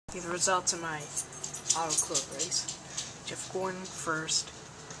The results of my auto club race. Jeff Gordon first,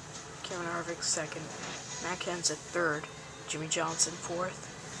 Kevin Harvick second, Matt Kenseth third, Jimmy Johnson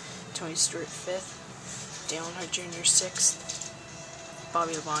fourth, Tony Stewart fifth, Dale Earnhardt Jr. sixth,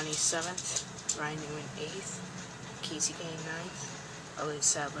 Bobby Labonte seventh, Ryan Newman eighth, Casey Kane ninth, Elliott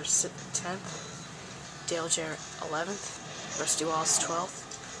Sadler 10th, Dale Jarrett 11th, Rusty Wallace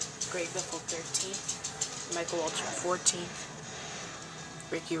 12th, Greg Biffle 13th, Michael Waltrip 14th,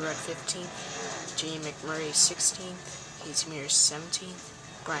 Ricky Rudd 15th, Jamie McMurray 16th, Casey Mears 17th,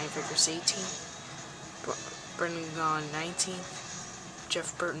 Brian Vickers 18th, Brendan Gaughan 19th,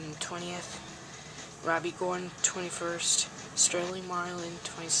 Jeff Burton 20th, Robbie Gordon 21st, Sterling Marlin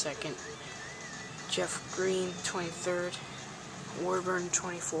 22nd, Jeff Green 23rd, Warburton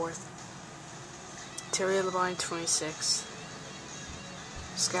 24th, Terry Labonte 26th,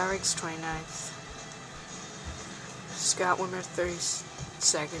 Scott Riggs 29th, Scott Wimmer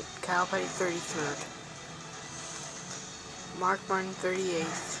 32nd, Kyle Petty 33rd, Mark Martin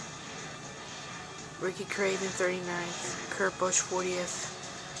 38th, Ricky Craven 39th, Kurt Busch 40th,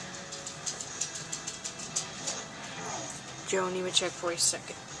 Joe Nemechek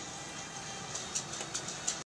 42nd.